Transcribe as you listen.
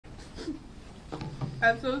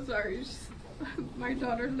I'm so sorry. My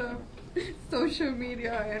daughter loves social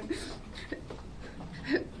media,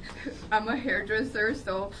 and I'm a hairdresser,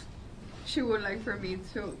 so she would like for me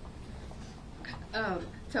to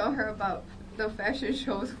tell her about the fashion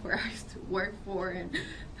shows where I used to work for, and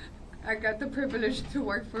I got the privilege to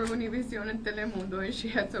work for Univision and Telemundo, and she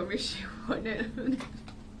had told me she wanted to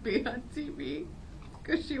be on TV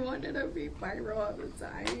because she wanted to be viral all the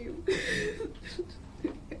time.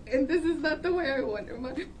 And this is not the way I wanted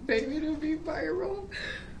my baby to be viral.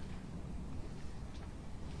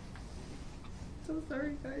 So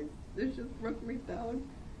sorry, guys. This just broke me down.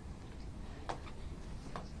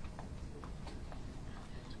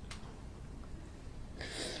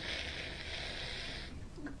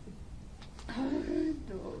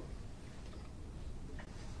 No.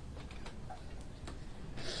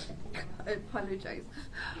 I apologize.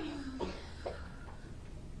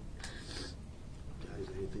 Guys,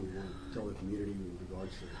 anything you want to tell the community in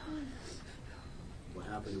regards to what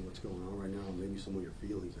happened and what's going on right now, and maybe some of your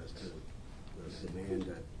feelings as to the man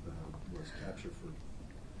that was captured for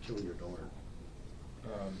killing your daughter?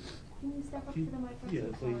 Can you step up to the microphone?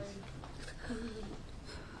 Yeah, please.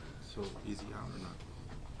 So, is he out or not?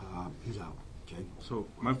 He's out, okay? So,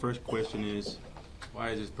 my first question is, why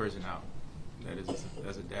is this person out? That is,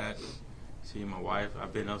 as a dad, seeing my wife,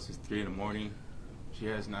 I've been up since 3 in the morning. She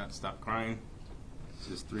has not stopped crying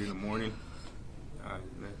since 3 in the morning.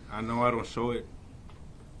 I know I don't show it.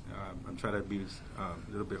 I'm trying to be a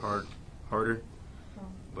little bit harder.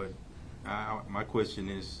 But my question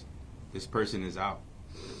is, this person is out.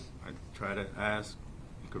 I try to ask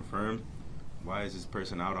and confirm, why is this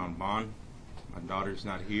person out on bond? My daughter's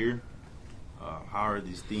not here. How are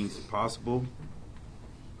these things possible?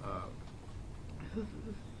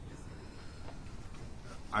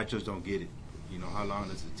 I just don't get it. You know, how long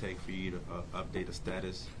does it take for you to update a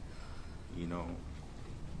status? You know,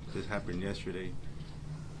 this happened yesterday.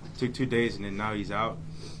 It took 2 days, and then now he's out.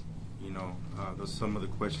 You know, those are some of the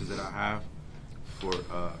questions that I have for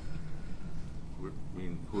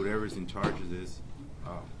whoever's in charge of this.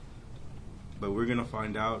 But we're gonna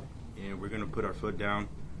find out, and we're gonna put our foot down,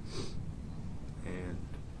 and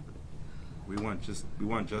we want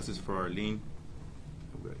justice for Arlene.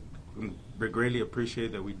 We greatly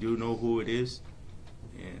appreciate that we do know who it is,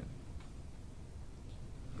 and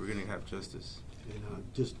we're gonna have justice. And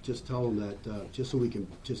just tell them that, just so we can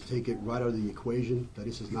just take it right out of the equation, that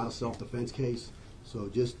this is not a self-defense case. So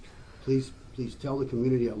just please tell the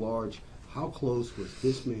community at large, how close was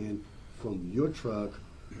this man from your truck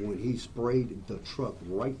when he sprayed the truck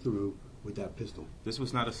right through with that pistol? This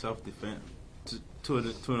was not a self-defense. To an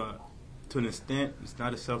extent, it's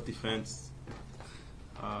not a self-defense.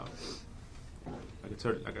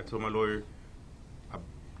 Like I told my lawyer, I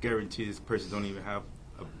guarantee this person don't even have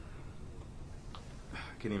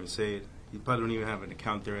I can't even say it. He probably don't even have an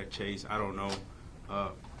account there at Chase. I don't know.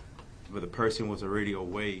 But the person was already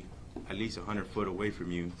away, at least 100 foot away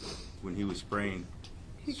from you when he was spraying.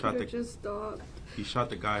 He could have just stopped. He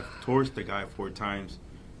shot the guy, towards the guy 4 times.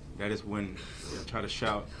 That is when I try to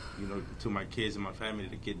shout, you know, to my kids and my family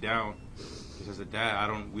to get down. Because as a dad,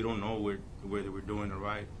 we don't know whether we're doing the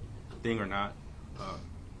right thing or not.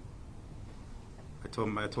 I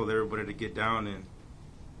told everybody to get down, and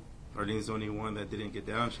Arlene's the only one that didn't get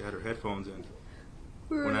down. She had her headphones in.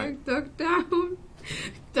 We were like, duck down,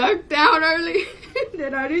 Arlene.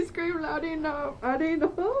 Then I didn't scream loud enough. I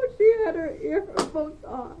didn't know she had her earphones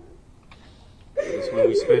on. That's when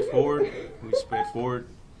we sped forward.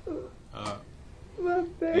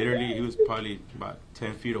 Literally, he was probably about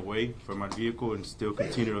 10 feet away from my vehicle and still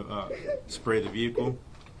continued to spray the vehicle.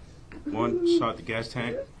 One shot the gas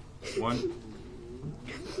tank. One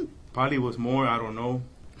probably was more, I don't know.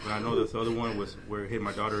 But I know the other one was where it hit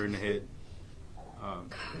my daughter in the head.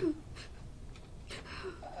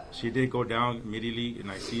 She did go down immediately, and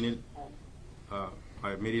I seen it.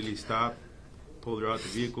 I immediately stopped, pulled her out the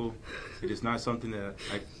vehicle. It is not something that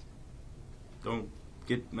I don't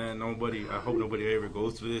get, man. Nobody. I hope nobody ever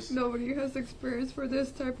goes through this. Nobody has experience for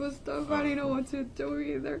this type of stuff. I didn't know what to do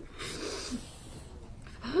either.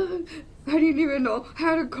 I didn't even know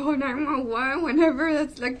how to call 911 whenever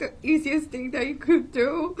that's like the easiest thing that you could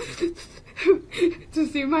do. To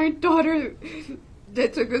see my daughter, they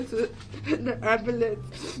took us to the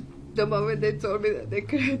ambulance. The moment they told me that they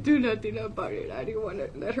couldn't do nothing about it, I didn't want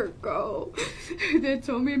to let her go. They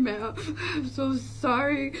told me, ma'am, I'm so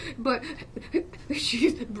sorry, but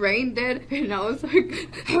she's brain dead. And I was like,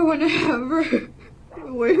 I want to have her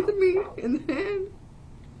with me. And then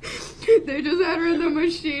they just had her in the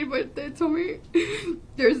machine, but they told me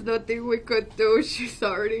there's nothing we could do. She's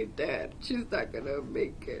already dead. She's not gonna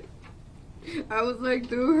make it. I was like,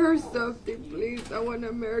 do her something, please. I want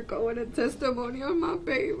a miracle. I want a testimony on my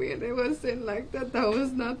baby. And it wasn't like that. That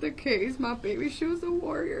was not the case. My baby, she was a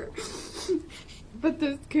warrior. But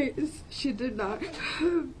this case, she did not.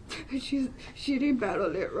 She didn't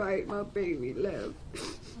battle it right. My baby left.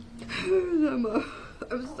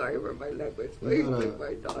 I'm sorry for my language. With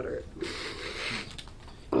my daughter.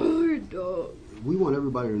 Oh, no. We want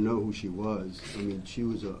everybody to know who she was. I mean, she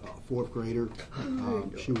was a fourth grader.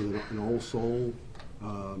 She was an old soul.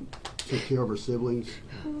 Took care of her siblings,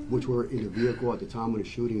 which were in the vehicle at the time of the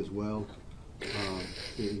shooting as well,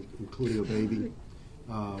 including a baby.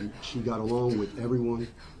 She got along with everyone.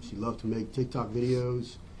 She loved to make TikTok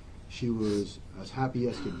videos. She was as happy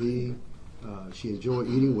as could be. She enjoyed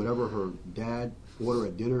eating whatever her dad ordered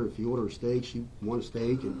at dinner. If he ordered a steak, she wanted a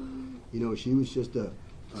steak. And, you know, she was just an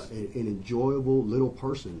enjoyable little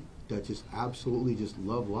person that just absolutely just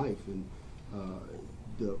loved life. And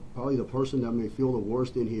probably the person that may feel the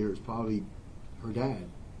worst in here is probably her dad,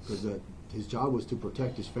 because his job was to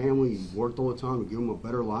protect his family. He worked all the time to give him a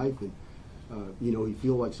better life. And you know, he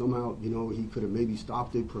feel like somehow, you know, he could have maybe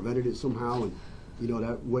stopped it, prevented it somehow, and, you know,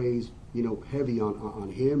 that weighs, you know, heavy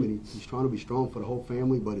on him, and he's trying to be strong for the whole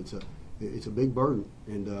family, but it's a big burden.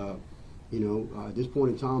 And, you know, at this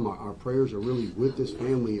point in time, our prayers are really with this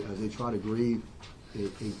family as they try to grieve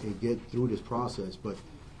and get through this process. But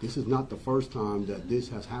this is not the first time that this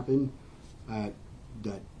has happened at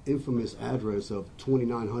that infamous address of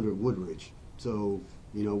 2900 Woodridge. So,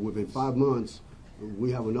 you know, within 5 months,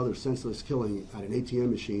 we have another senseless killing at an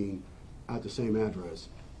ATM machine at the same address.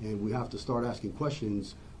 And we have to start asking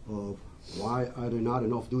questions of why are there not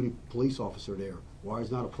an off-duty police officer there? Why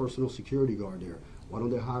is not a personal security guard there? Why don't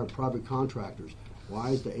they hire private contractors?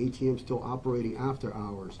 Why is the ATM still operating after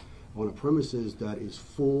hours on a premises that is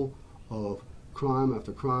full of crime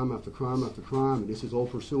after crime after crime after crime? And this is all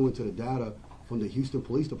pursuant to the data from the Houston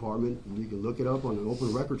Police Department. And you can look it up on an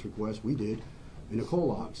open records request we did in the call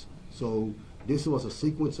logs. So this was a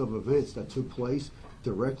sequence of events that took place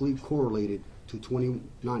directly correlated to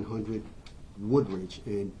 2900 Woodridge.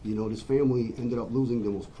 And, you know, this family ended up losing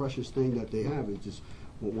the most precious thing that they have. It's just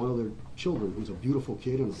one of their children who's a beautiful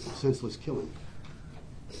kid and a senseless killing.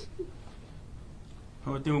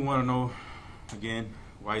 I think we want to know, again,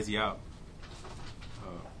 why is he out?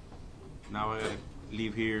 Now I got to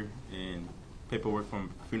leave here and paperwork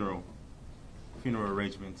from funeral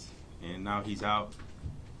arrangements. And now he's out,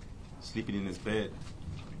 sleeping in his bed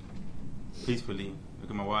peacefully.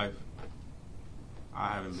 Look at my wife. I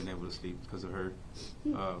haven't been able to sleep because of her.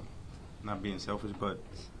 Not being selfish, but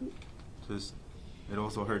just it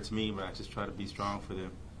also hurts me, but I just try to be strong for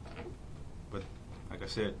them. But like I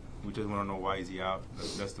said, we just want to know why is he out.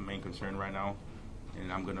 That's the main concern right now.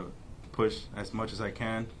 And I'm going to push as much as I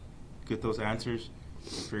can, get those answers,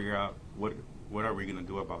 and figure out what are we going to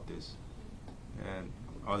do about this. And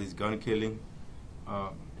all these gun killing.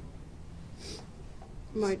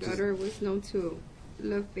 My daughter was known to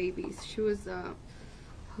love babies. She was a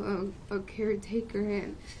caretaker,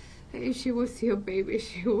 and she would see a baby,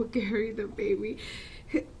 she would carry the baby.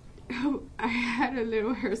 I had a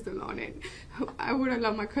little hair salon, and I would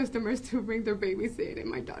allow my customers to bring their babies in, and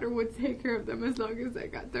my daughter would take care of them as long as I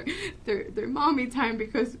got their mommy time,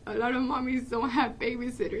 because a lot of mommies don't have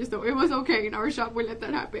babysitters, so it was okay. In our shop, we let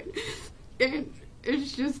that happen. And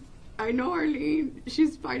it's just, I know Arlene,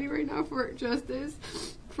 she's fighting right now for justice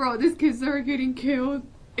for all these kids that are getting killed.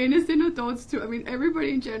 Innocent adults too. I mean,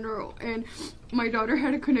 everybody in general. And my daughter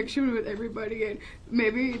had a connection with everybody, and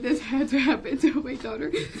maybe this had to happen to my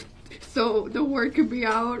daughter so the word could be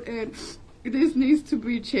out, and this needs to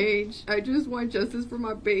be changed. I just want justice for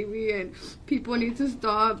my baby, and people need to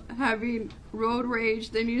stop having road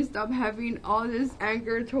rage. They need to stop having all this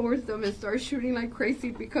anger towards them and start shooting like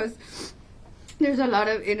crazy, because there's a lot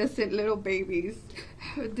of innocent little babies.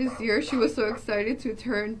 This year she was so excited to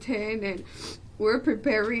turn 10, and we're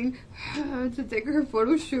preparing to take her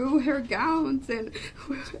photo shoot, her gowns, and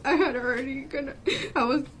I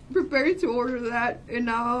was preparing to order that, and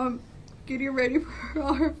now I'm getting ready for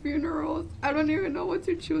all her funerals. I don't even know what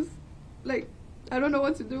to choose. Like, I don't know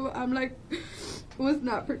what to do. I'm like, was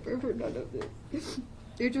not prepared for none of this.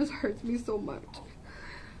 It just hurts me so much.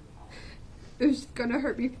 It's gonna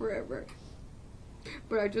hurt me forever.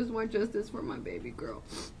 But I just want justice for my baby girl.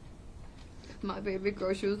 My baby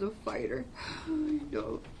girl, she was a fighter. I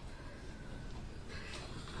know.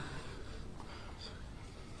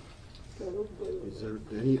 Is there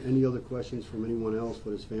any other questions from anyone else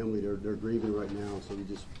for this family? They're grieving right now, so we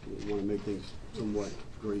just want to make things somewhat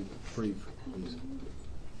brief, please.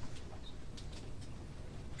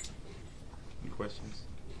 Any questions?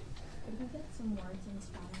 Could we get some words in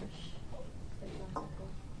Spanish?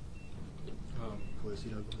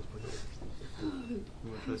 decir algo en español? You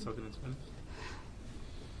want to try talking in Spanish?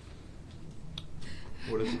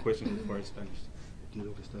 What is the question before it's finished? Di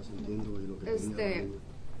lo que estás sintiendo y lo que quería la niña.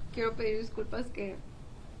 Quiero pedir disculpas que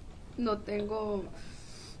no tengo,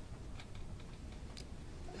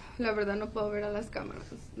 la verdad no puedo ver a las cámaras,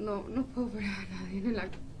 no puedo ver a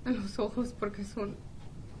nadie en los ojos porque es un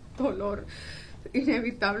dolor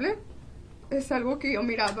inevitable. Es algo que yo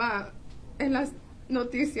miraba en las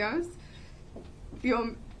noticias, yo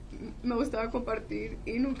me gustaba compartir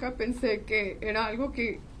y nunca pensé que era algo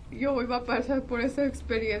que yo iba a pasar por esa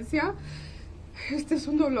experiencia. Este es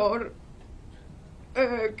un dolor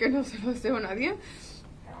que no se lo deseo a nadie.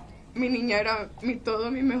 Mi niña era mi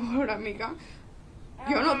todo, mi mejor amiga.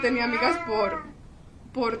 Yo no tenía amigas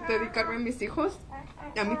por dedicarme a mis hijos,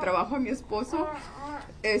 a mi trabajo, a mi esposo.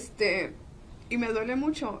 Y me duele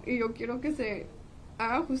mucho y yo quiero que se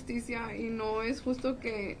haga justicia y no es justo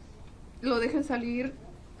que lo dejen salir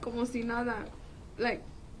como si nada.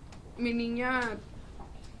 Mi niña,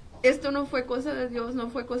 esto no fue cosa de Dios, no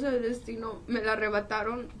fue cosa del destino. Me la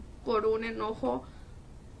arrebataron por un enojo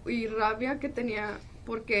y rabia que tenía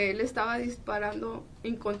porque él estaba disparando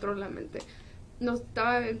incontrolablemente. No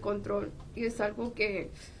estaba en control y es algo que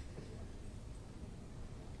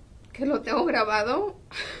lo tengo grabado.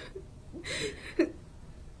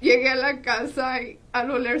 Llegué a la casa y al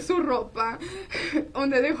oler su ropa,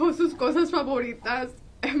 donde dejó sus cosas favoritas.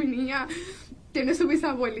 Mi niña tiene su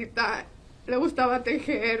bisabuelita, le gustaba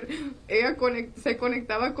tejer, ella se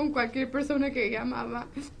conectaba con cualquier persona que ella amaba.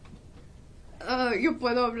 Yo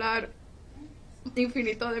puedo hablar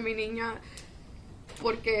infinito de mi niña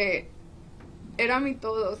porque era mi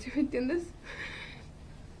todo, ¿sí me entiendes?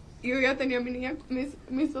 Yo ya tenía mi niña,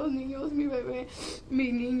 mis dos niños, mi bebé,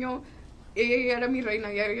 mi niño. Ella era mi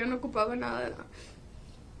reina, ya ella no ocupaba nada.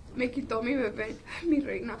 Me quitó mi bebé, mi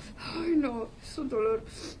reina. Ay, no, es un dolor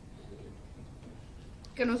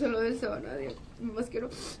que no se lo deseo a nadie. Más quiero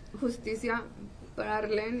justicia para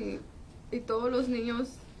Arlene y todos los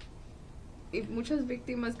niños y muchas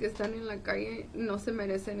víctimas que están en la calle no se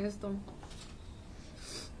merecen esto.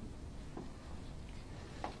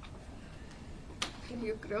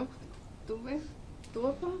 Yo creo, ¿tú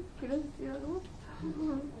papá? ¿Quieres decir algo?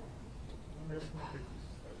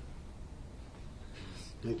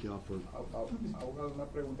 Thank you, Alfred. Hago una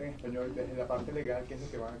pregunta en español. Desde la parte legal, ¿qué es lo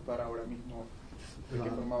que van a actuar ahora mismo? ¿De qué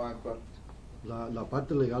forma van a actuar? La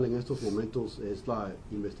parte legal en estos momentos es la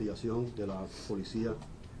investigación de la policía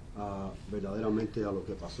verdaderamente a lo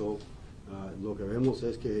que pasó. Lo que vemos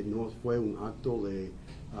es que no fue un acto de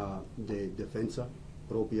defensa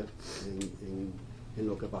propia en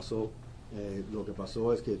lo que pasó. Lo que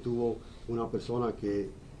pasó es que tuvo una persona que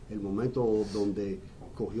el momento donde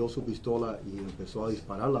cogió su pistola y empezó a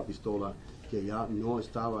disparar la pistola, que ya no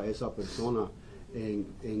estaba esa persona en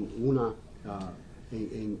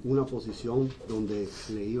una posición donde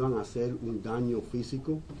le iban a hacer un daño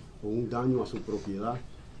físico o un daño a su propiedad.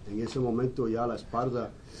 En ese momento ya la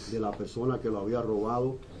espalda de la persona que lo había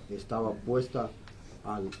robado estaba puesta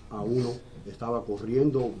a uno, estaba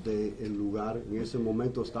corriendo del lugar, en ese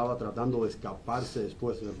momento estaba tratando de escaparse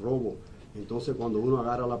después del robo. Entonces cuando uno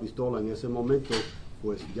agarra la pistola en ese momento,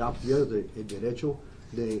 pues ya pierde el derecho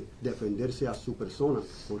de defenderse a su persona,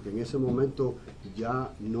 porque en ese momento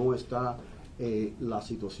ya no está la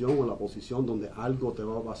situación o la posición donde algo te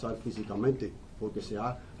va a pasar físicamente, porque se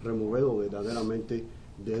ha removido verdaderamente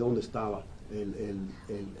de donde estaba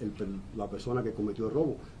la persona que cometió el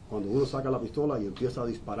robo. Cuando uno saca la pistola y empieza a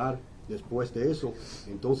disparar después de eso,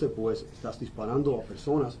 entonces pues estás disparando a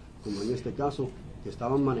personas, como en este caso, que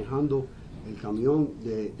estaban manejando el camión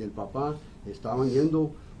del papá, estaban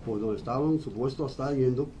yendo por donde estaban supuestos a estar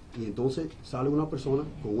yendo, y entonces sale una persona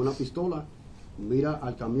con una pistola, mira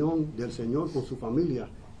al camión del señor con su familia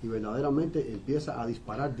y verdaderamente empieza a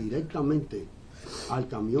disparar directamente al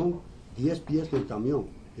camión, 10 pies del camión,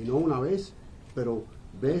 y no una vez, pero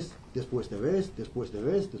vez después de vez, después de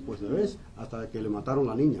vez, después de vez, hasta que le mataron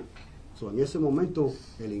a la niña. En ese momento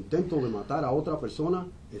el intento de matar a otra persona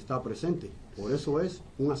está presente, por eso es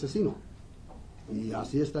un asesino, y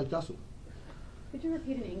así está el caso. Could you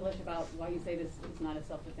repeat in English about why you say this is not a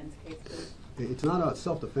self-defense case, please? It's not a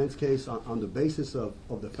self-defense case on the basis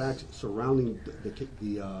of the facts surrounding the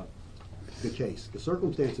case. The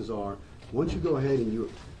circumstances are, once you go ahead and you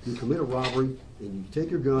commit a robbery and you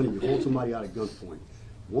take your gun and you hold somebody out at gunpoint.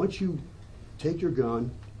 Once you take your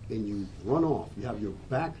gun and you run off, you have your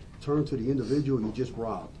back turned to the individual you just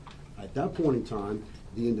robbed. At that point in time,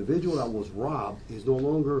 the individual that was robbed is no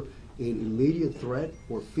longer in immediate threat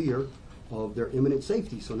or fear of their imminent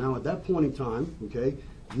safety. So now at that point in time, okay,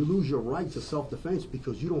 You lose your right to self-defense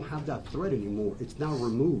because you don't have that threat anymore. It's now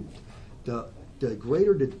removed. The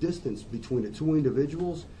greater the distance between the two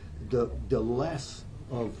individuals, the less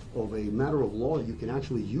of a matter of law you can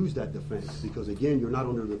actually use that defense, because again, you're not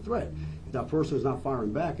under the threat. If that person is not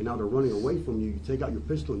firing back and now they're running away from you, you take out your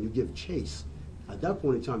pistol and you give chase. At that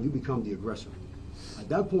point in time, you become the aggressor. At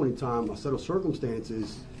that point in time, a set of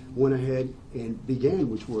circumstances went ahead and began,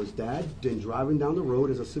 which was Dad then driving down the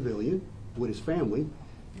road as a civilian with his family.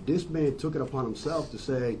 This man took it upon himself to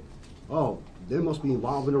say, oh, they must be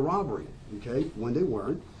involved in a robbery, okay, when they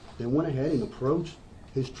weren't. They went ahead and approached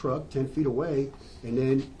his truck 10 feet away and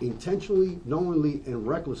then intentionally, knowingly, and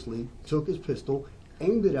recklessly took his pistol,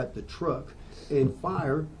 aimed it at the truck, and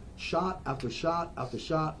fired shot after shot after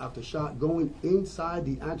shot after shot going inside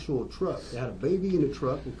the actual truck. They had a baby in the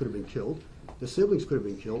truck who could have been killed. The siblings could have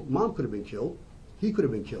been killed. Mom could have been killed. He could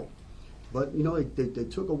have been killed. But, you know, they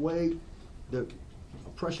took away a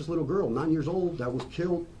precious little girl, 9 years old, that was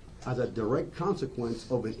killed as a direct consequence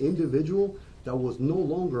of an individual that was no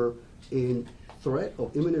longer in threat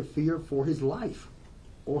or imminent fear for his life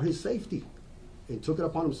or his safety, and took it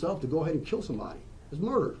upon himself to go ahead and kill somebody. It's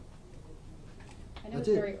murder. I know That's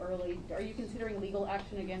it's it. very early. Are you considering legal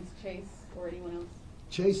action against Chase or anyone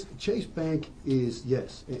else? Chase Bank is,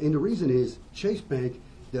 yes. And the reason is Chase Bank,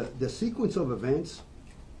 the sequence of events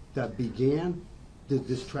that began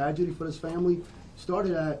this tragedy for this family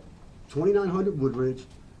started at 2900 Woodridge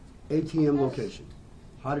ATM location.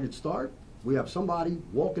 How did it start? We have somebody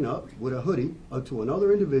walking up with a hoodie to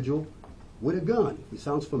another individual with a gun. It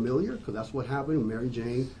sounds familiar because that's what happened with Mary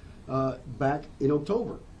Jane back in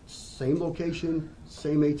October. Same location,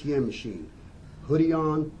 same ATM machine. Hoodie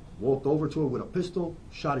on, walked over to her with a pistol,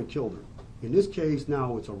 shot and killed her. In this case,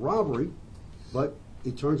 now it's a robbery, but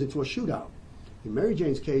it turns into a shootout. In Mary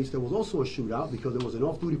Jane's case, there was also a shootout because there was an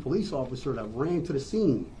off-duty police officer that ran to the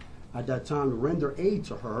scene at that time to render aid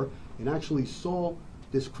to her and actually saw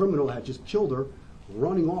this criminal that had just killed her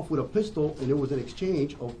running off with a pistol, and there was an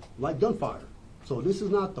exchange of light gunfire. So this is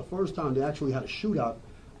not the first time they actually had a shootout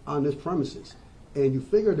on this premises. And you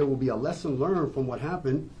figure there will be a lesson learned from what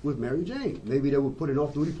happened with Mary Jane. Maybe they would put an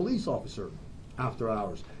off-duty police officer after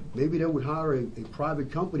hours. Maybe they would hire a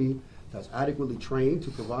private company that's adequately trained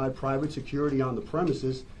to provide private security on the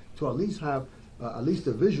premises to at least have at least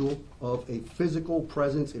a visual of a physical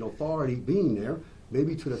presence and authority being there,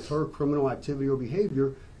 maybe to deter criminal activity or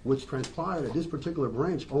behavior, which transpired at this particular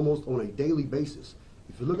branch almost on a daily basis.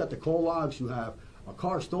 If you look at the call logs, you have a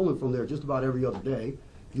car stolen from there just about every other day.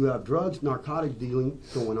 You have drugs, narcotic dealing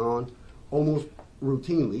going on almost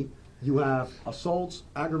routinely. You have assaults,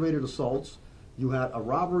 aggravated assaults. You had a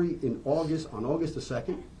robbery on August the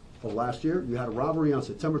 2nd of last year. You had a robbery on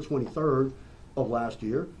September 23rd of last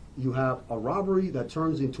year. You have a robbery that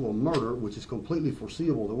turns into a murder, which is completely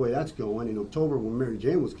foreseeable the way that's going, in October when Mary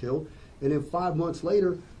Jane was killed. And then 5 months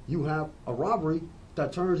later, you have a robbery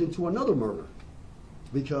that turns into another murder,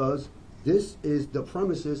 because this is the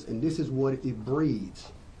premises and this is what it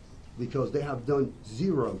breeds, because they have done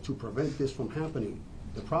zero to prevent this from happening.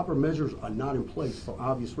 The proper measures are not in place for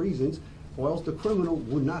obvious reasons, or else the criminal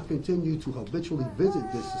would not continue to habitually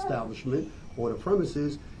visit this establishment or the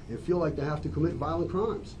premises and feel like they have to commit violent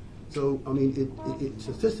crimes. So, I mean,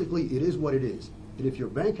 statistically, it is what it is. And if your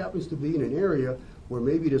bank happens to be in an area where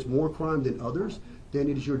maybe there's more crime than others, then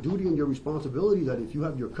it is your duty and your responsibility that if you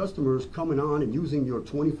have your customers coming on and using your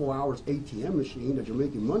 24 hours ATM machine that you're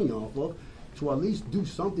making money off of, to at least do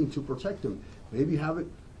something to protect them. Maybe have it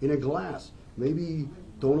in a glass. Maybe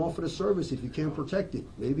don't offer the service if you can't protect it.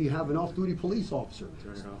 Maybe have an off-duty police officer.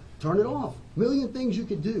 Turn it off. Turn it off. Million things you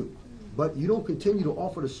could do. But you don't continue to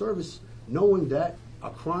offer the service knowing that a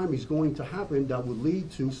crime is going to happen that would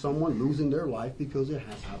lead to someone losing their life, because it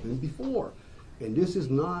has happened before. And this is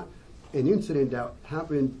not an incident that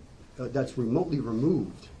happened that's remotely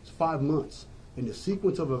removed. It's 5 months. And the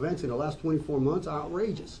sequence of events in the last 24 months are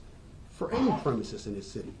outrageous for any premises in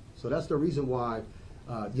this city. So that's the reason why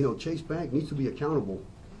Chase Bank needs to be accountable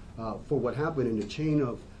for what happened in the chain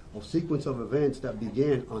of sequence of events that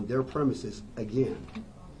began on their premises again.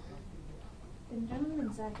 ¿Tendrán un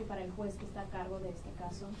mensaje para el juez que está a cargo de este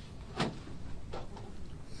caso?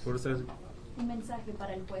 What is that? Un mensaje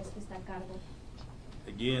para el juez que está a cargo.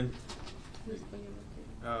 Again,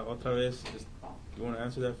 otra vez, you want to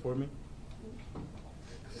answer that for me?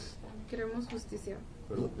 Queremos justicia.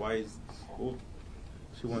 But why is, oh,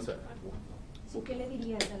 she wants that. Sí, ¿qué le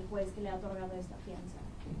dirías al juez que le ha otorgado esta fianza?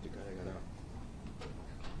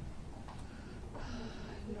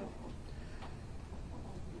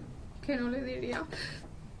 Que no le diría.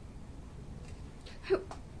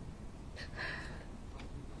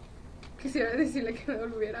 quisiera decirle que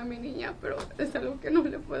devolviera a mi niña, pero es algo que no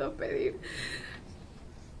le puedo pedir.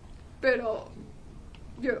 Pero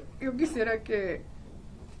yo quisiera que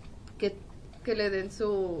le den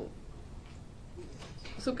su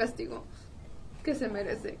castigo que se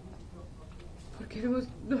merece. Porque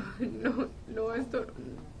no, esto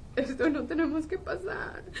no tenemos que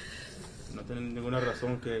pasar. No tiene ninguna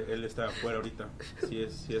razón que él esté afuera ahorita, si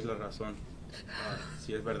es la razón.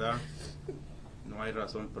 Si es verdad, no hay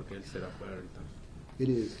razón porque él esté afuera ahorita. It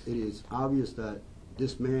is obvious that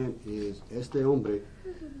este hombre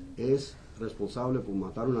es responsable por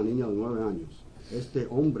matar a una niña de 9 años. Este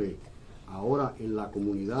hombre ahora en la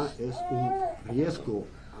comunidad es un riesgo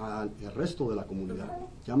al resto de la comunidad.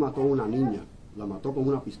 Ya mató a una niña, la mató con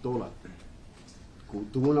una pistola.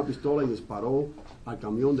 Tuvo una pistola y disparó al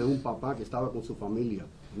camión de un papá que estaba con su familia.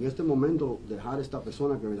 En este momento, dejar a esta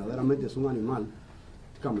persona que verdaderamente es un animal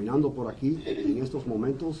caminando por aquí, en estos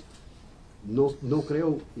momentos, no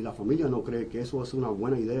creo, y la familia no cree que eso es una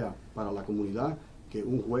buena idea para la comunidad, que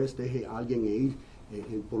un juez deje a alguien ir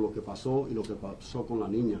por lo que pasó y lo que pasó con la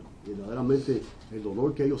niña. Verdaderamente, el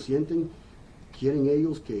dolor que ellos sienten, quieren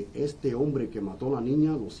ellos que este hombre que mató a la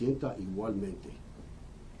niña lo sienta igualmente.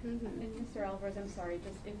 And Mr. Alvarez, I'm sorry,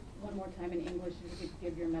 just if one more time in English, if you could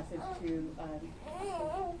give your message to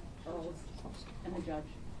Earls and the judge.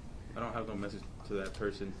 I don't have no message to that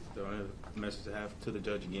person. The only message I have to the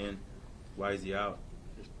judge again, why is he out?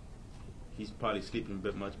 He's probably sleeping a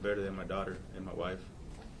bit much better than my daughter and my wife.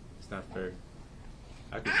 It's not fair.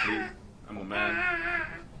 I can sleep. I'm a man.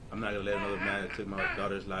 I'm not going to let another man that took my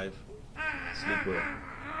daughter's life sleep well.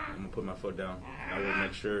 I'm going to put my foot down. I will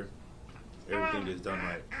make sure everything is done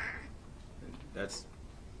right. And that's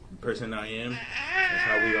the person I am. That's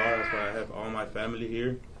how we are. That's why I have all my family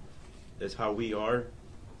here. That's how we are.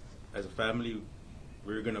 As a family,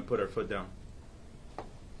 we're going to put our foot down.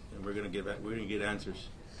 And we're going to get answers.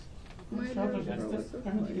 I don't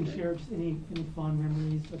know if you can share just any fond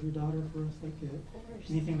memories of your daughter for us, like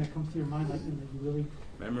anything that comes to your mind, like that you really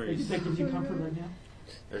memories that gives you comfort right now.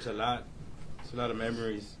 There's a lot. It's a lot of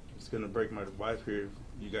memories. It's gonna break my wife here.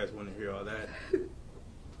 If you guys want to hear all that,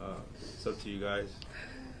 it's up to you guys.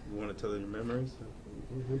 You want to tell them your memories?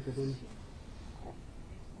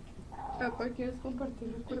 Papá, ¿quieres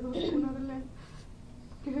compartir recuerdos con Arlene?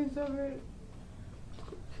 ¿Quieres saber?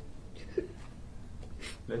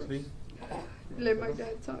 Leslie? Let my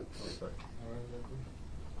dad talk. Oh, sorry.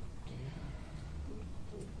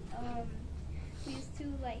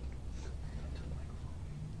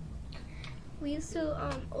 We used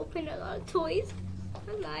to open a lot of toys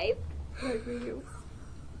alive. Like you.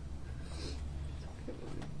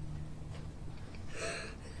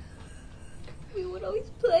 We would always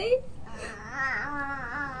play.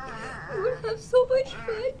 We would have so much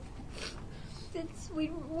fun. Since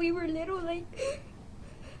we were little, like.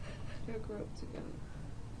 We grew up together.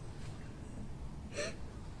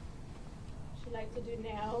 She liked to do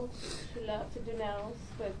nails. She loved to do nails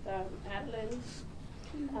with Adeline.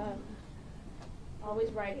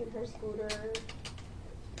 Always riding her scooter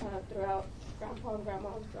throughout Grandpa and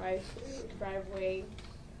Grandma's driveway.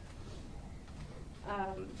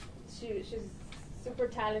 She's super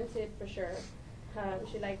talented for sure.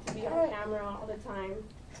 She liked to be on camera all the time.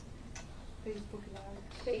 Facebook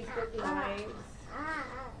Lives.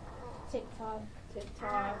 TikTok.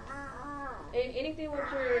 Anything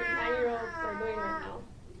what your 9-year-olds are doing right now.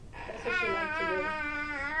 That's what she likes to do.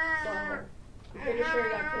 So I'm pretty sure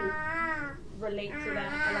that can relate to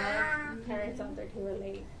that. A lot of parents out there can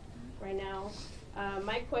relate right now.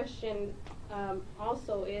 My question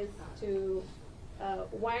also is to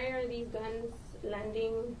why are these guns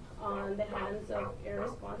landing on the hands of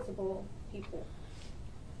irresponsible people?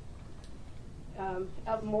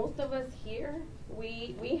 Of most of us here,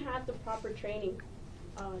 we had the proper training.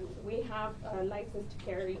 We have a license to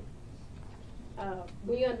carry.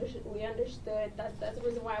 We understood. That's the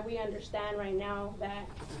reason why we understand right now that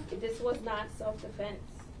this was not self-defense,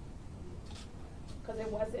 because it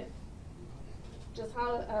wasn't. Just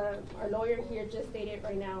how our lawyer here just stated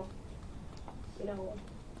right now. You know,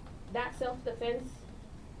 that self-defense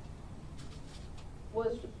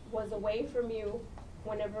was away from you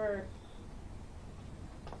whenever.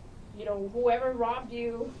 You know, whoever robbed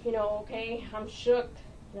you, you know, okay, I'm shook.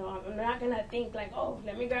 You know, I'm not going to think like, oh,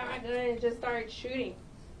 let me grab my gun and just start shooting.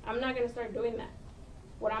 I'm not going to start doing that.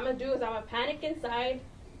 What I'm going to do is I'm going to panic inside,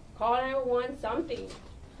 call 911, something.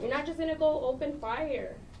 You're not just going to go open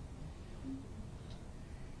fire.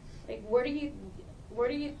 Like, where do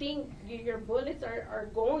you think your bullets are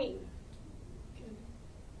going?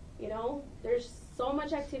 You know, there's so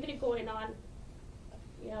much activity going on.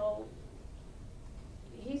 You know,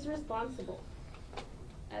 he's responsible.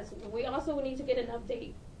 As we also need to get an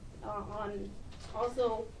update on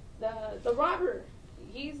also the robber.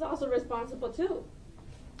 He's also responsible too.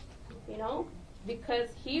 You know, because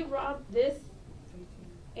he robbed this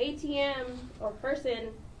ATM or person.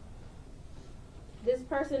 This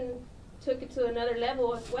person took it to another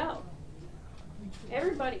level as well.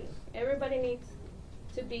 Everybody needs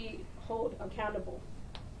to be held accountable.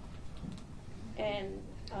 And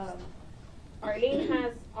Arlene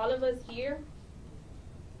has all of us here.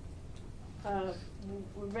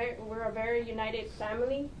 We're a very united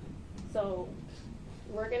family, so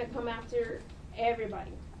we're gonna come after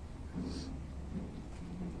everybody.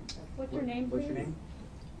 What's your name, What's your please? name?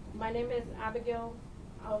 My name is Abigail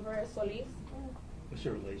Alvarez Solis. What's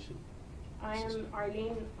your relation? I am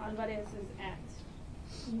Arlene Alvarez's aunt.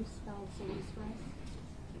 Can you spell Solis for us?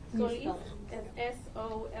 Solis is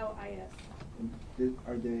S-O-L-I-S. Is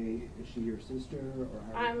she your sister or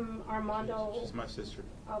how? I'm Armando She's my sister.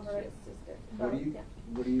 Alvarez's sister.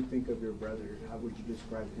 What do you think of your brother? How would you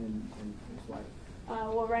describe him and his wife?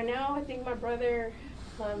 Well, right now I think my brother,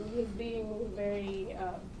 he's being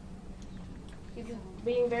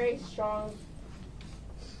very strong.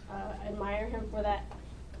 I admire him for that.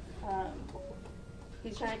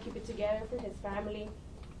 He's trying to keep it together for his family,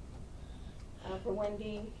 for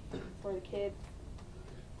Wendy, for the kids.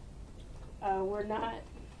 We're not.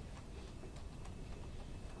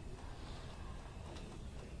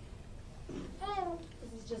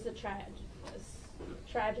 This is just a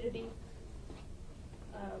tragedy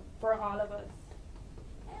for all of us,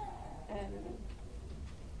 and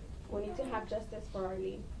we need to have justice for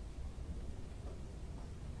Arlene.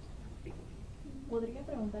 ¿Podría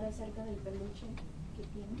preguntar acerca del peluche que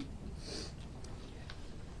tiene?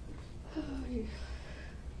 Ay.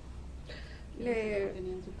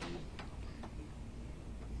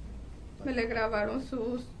 Me le grabaron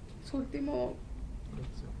su último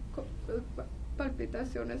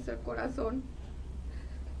palpitaciones del corazón.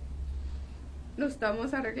 Lo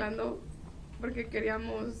estamos arreglando porque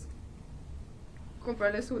queríamos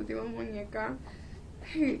comprarle su última muñeca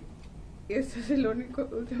y ese es el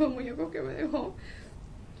último muñeco que me dejó.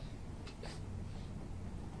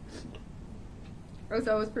 As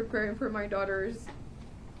I was preparing for my daughter's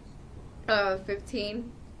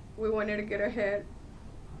 15, we wanted to get ahead.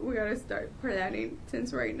 We gotta start planning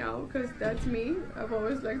since right now, because that's me. I've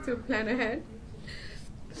always liked to plan ahead.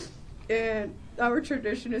 And our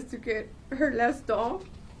tradition is to get her last doll,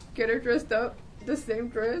 get her dressed up, the same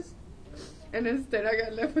dress. And instead I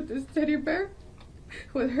got left with this teddy bear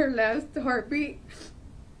with her last heartbeat.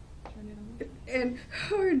 And,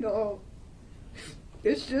 oh no,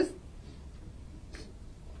 it's just,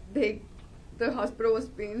 the hospital was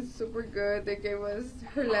being super good. They gave us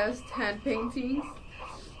her last hand paintings.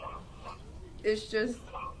 It's just,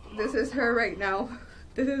 this is her right now.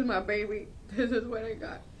 This is my baby. This is what I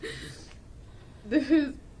got. This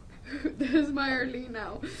is my Arlene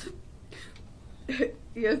now.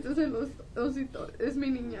 Y este es el osito, es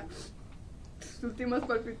mi niña. Sus últimas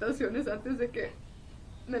palpitaciones antes de que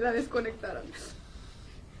me la desconectaran.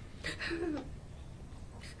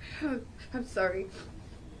 I'm sorry.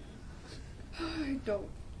 I don't.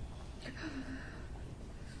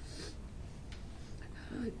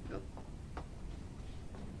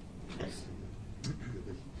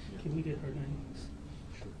 Can we get her name?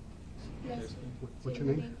 What's your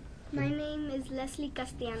name? My name is Leslie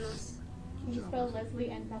Castellanos. Can you spell Leslie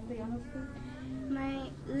and Castellanos, please?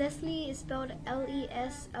 My Leslie is spelled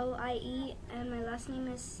Leslie, and my last name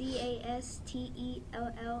is Castellanos. Thank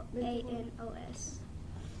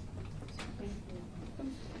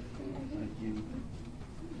you.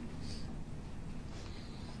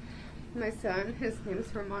 My son, his name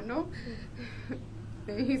is Armando.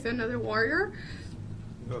 He's another warrior.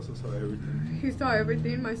 He also saw everything. He saw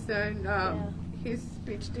everything. My son, he's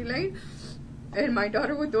speech delayed. And my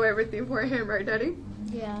daughter would do everything for him, right, Daddy?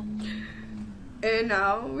 Yeah. And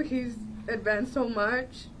now he's advanced so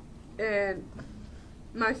much. And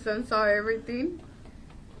my son saw everything.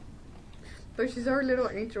 But she's our little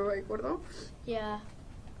angel, right, Gordo? Yeah.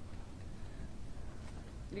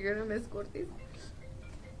 You're gonna miss Gortis?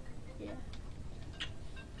 Yeah.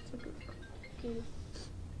 So good. Okay.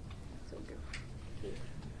 So good.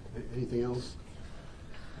 Anything else?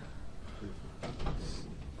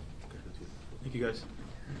 Thank you, guys.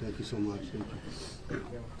 Thank you so much. Thank you.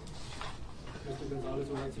 Mr. Gonzalez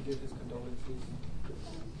would like to give his condolences.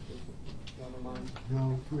 On the line.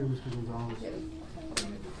 No, come here, Mr. Gonzalez.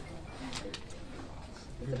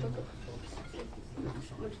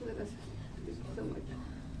 Muchas gracias. Thank you so much.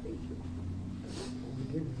 Thank you.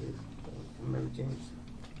 Remember James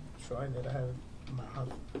trying that I have my house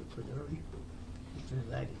was early. It's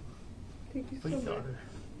exciting. Thank you For so your much. daughter.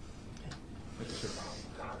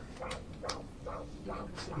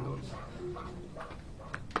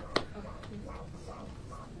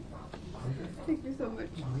 Thank you so much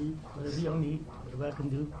Whatever y'all need, whatever I can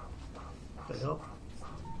do to help.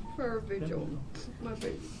 for our vigil, my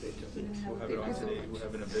baby's vigil. We'll have Thank it on you so today. much. We're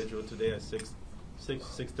having a vigil today at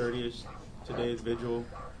 6:30ish. Today's vigil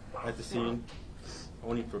at the scene,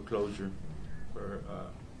 only for closure.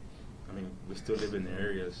 I mean, we still live in the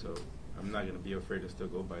area, so I'm not gonna be afraid to still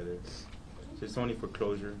go by there. So it's only for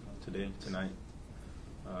closure today, tonight.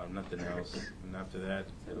 Nothing else. And after that,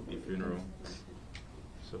 it'll be funeral.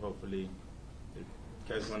 So hopefully, if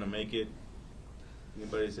you guys want to make it,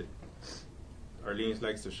 anybody's Arlene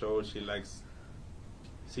likes the show. She likes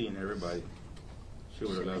seeing everybody. She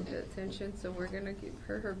would have loved Pay it. attention, so we're gonna give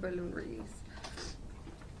her balloon release.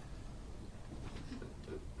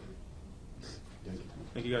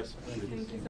 Thank you guys. Thank you.